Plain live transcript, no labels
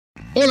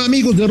Hola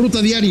amigos de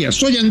Ruta Diaria,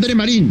 soy André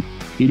Marín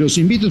y los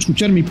invito a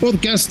escuchar mi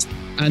podcast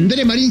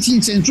André Marín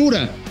sin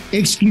censura,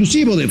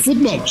 exclusivo de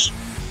Footbox.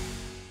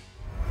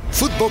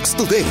 Footbox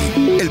Today,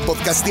 el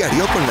podcast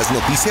diario con las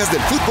noticias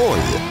del fútbol.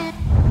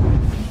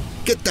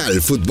 ¿Qué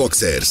tal,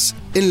 Footboxers?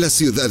 En la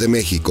Ciudad de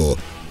México,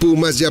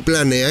 Pumas ya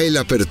planea el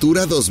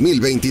Apertura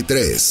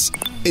 2023.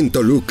 En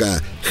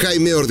Toluca,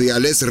 Jaime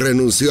Ordiales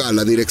renunció a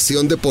la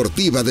dirección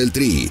deportiva del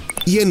Tri.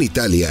 Y en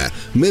Italia,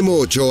 Memo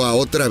Ochoa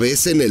otra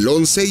vez en el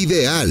 11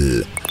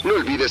 ideal. No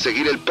olvides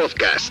seguir el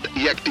podcast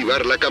y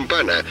activar la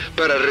campana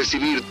para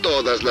recibir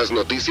todas las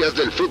noticias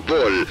del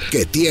fútbol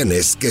que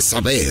tienes que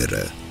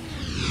saber.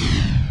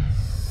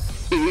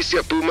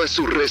 Inicia Pumas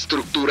su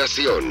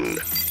reestructuración.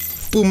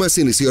 Pumas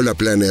inició la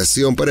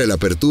planeación para el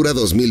Apertura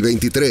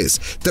 2023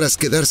 tras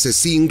quedarse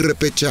sin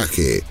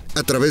repechaje.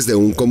 A través de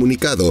un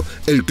comunicado,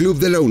 el club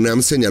de la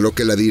UNAM señaló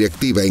que la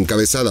directiva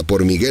encabezada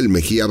por Miguel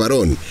Mejía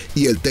Barón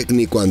y el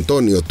técnico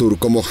Antonio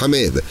Turco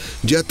Mohamed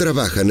ya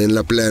trabajan en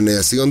la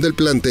planeación del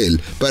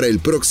plantel para el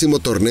próximo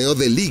torneo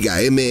de Liga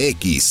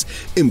MX,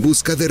 en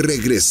busca de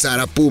regresar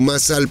a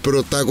Pumas al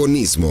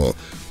protagonismo.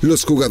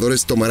 Los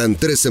jugadores tomarán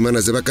 3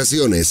 semanas de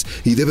vacaciones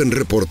y deben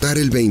reportar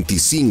el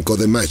 25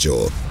 de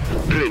mayo.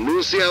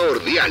 Renuncia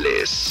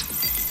Ordiales.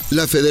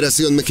 La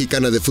Federación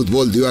Mexicana de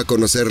Fútbol dio a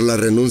conocer la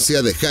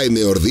renuncia de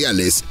Jaime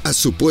Ordiales a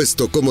su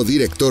puesto como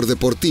director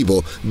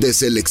deportivo de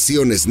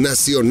selecciones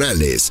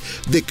nacionales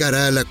de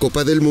cara a la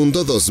Copa del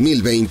Mundo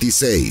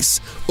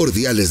 2026.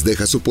 Ordiales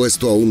deja su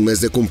puesto a un mes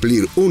de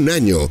cumplir 1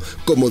 año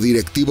como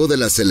directivo de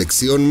la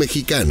selección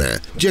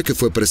mexicana, ya que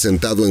fue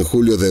presentado en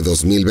julio de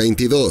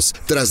 2022,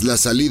 tras la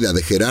salida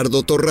de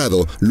Gerardo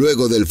Torrado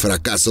luego del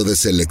fracaso de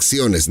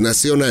selecciones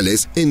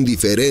nacionales en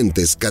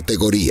diferentes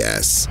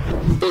categorías.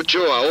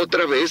 Ochoa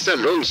otra vez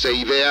al 11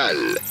 ideal.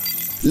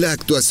 La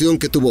actuación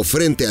que tuvo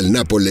frente al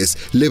Nápoles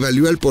le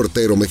valió al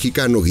portero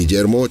mexicano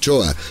Guillermo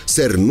Ochoa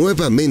ser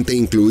nuevamente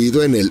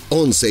incluido en el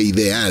 11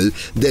 ideal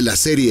de la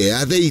Serie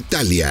A de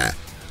Italia,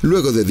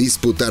 luego de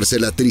disputarse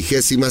la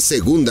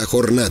 32ª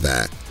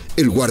jornada.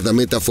 El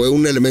guardameta fue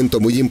un elemento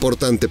muy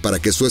importante para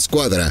que su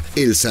escuadra,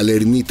 el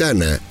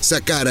Salernitana,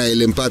 sacara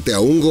el empate a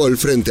 1 gol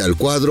frente al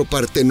cuadro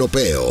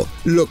partenopeo,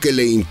 lo que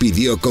le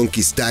impidió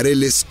conquistar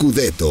el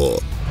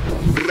Scudetto.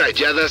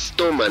 Rayadas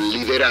toman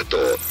liderato.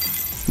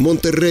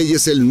 Monterrey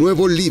es el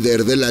nuevo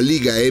líder de la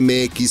Liga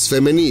MX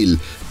femenil,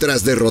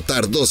 tras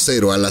derrotar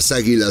 2-0 a las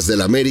Águilas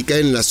del América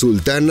en la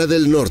Sultana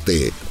del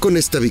Norte. Con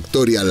esta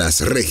victoria,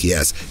 las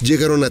regias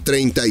llegaron a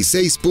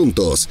 36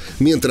 puntos,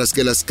 mientras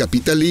que las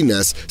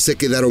capitalinas se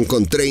quedaron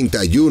con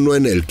 31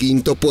 en el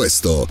 5º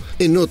puesto.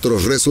 En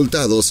otros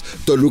resultados,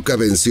 Toluca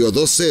venció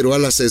 2-0 a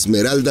las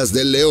Esmeraldas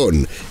del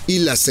León y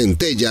las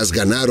Centellas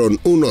ganaron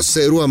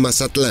 1-0 a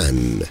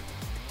Mazatlán.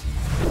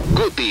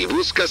 Guti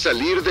busca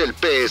salir del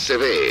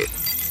PSV.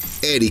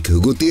 Eric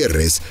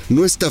Gutiérrez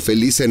no está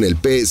feliz en el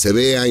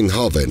PSV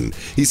Eindhoven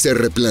y se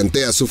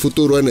replantea su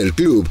futuro en el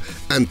club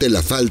ante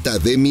la falta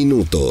de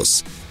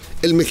minutos.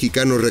 El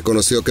mexicano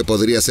reconoció que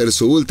podría ser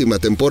su última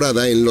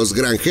temporada en los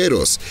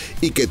granjeros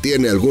y que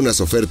tiene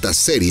algunas ofertas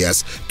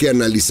serias que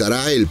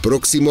analizará el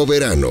próximo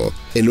verano.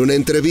 En una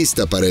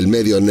entrevista para el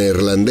medio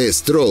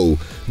neerlandés Trouw,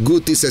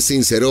 Guti se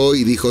sinceró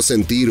y dijo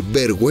sentir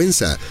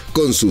vergüenza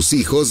con sus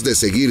hijos de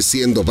seguir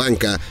siendo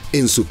banca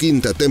en su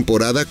 5ª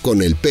temporada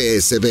con el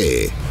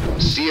PSV.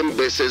 100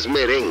 veces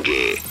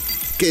merengue.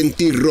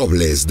 Kenty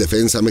Robles,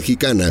 defensa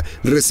mexicana,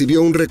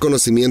 recibió un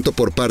reconocimiento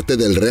por parte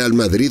del Real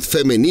Madrid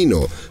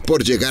femenino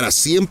por llegar a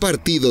 100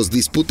 partidos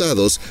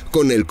disputados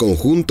con el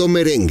conjunto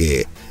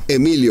merengue.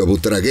 Emilio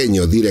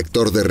Butragueño,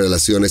 director de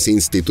Relaciones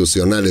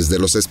Institucionales de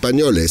los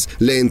Españoles,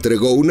 le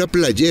entregó una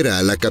playera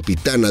a la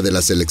capitana de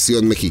la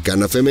selección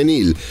mexicana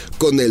femenil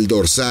con el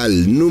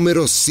dorsal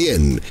número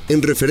 100,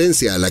 en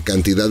referencia a la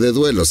cantidad de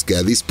duelos que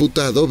ha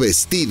disputado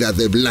vestida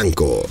de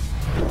blanco.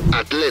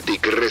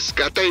 Athletic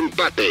rescata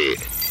empate.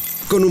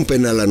 Con un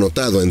penal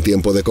anotado en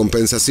tiempo de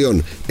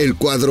compensación, el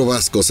cuadro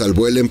vasco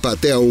salvó el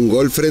empate a 1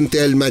 gol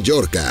frente al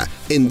Mallorca,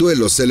 en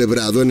duelo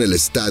celebrado en el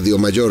Estadio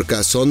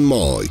Mallorca Son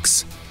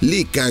Moix.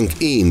 Lee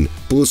Kang-in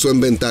puso en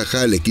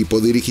ventaja al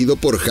equipo dirigido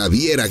por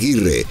Javier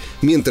Aguirre,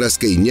 mientras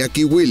que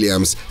Iñaki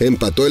Williams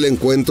empató el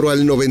encuentro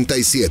al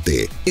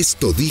 97.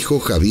 Esto dijo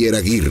Javier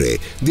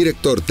Aguirre,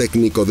 director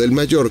técnico del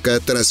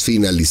Mallorca, tras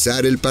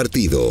finalizar el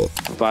partido.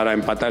 Para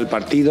empatar el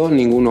partido,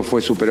 ninguno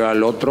fue superior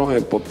al otro.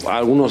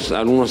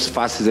 Algunas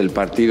fases del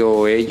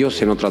partido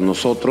ellos, en otras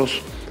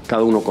nosotros,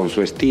 cada uno con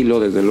su estilo,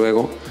 desde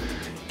luego.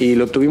 Y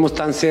lo tuvimos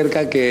tan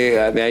cerca que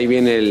de ahí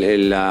viene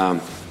la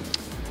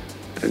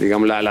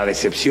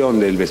decepción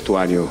del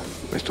vestuario.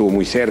 Estuvo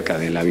muy cerca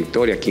de la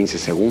victoria, 15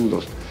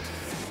 segundos.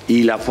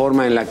 Y la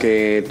forma en la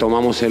que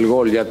tomamos el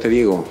gol, ya te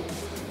digo,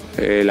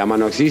 la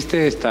mano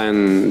existe, está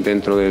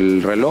dentro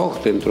del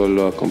reloj, dentro de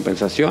la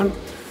compensación,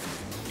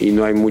 y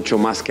no hay mucho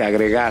más que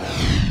agregar.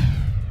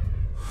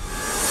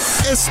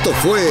 Esto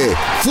fue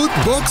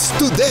Footbox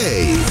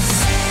Today.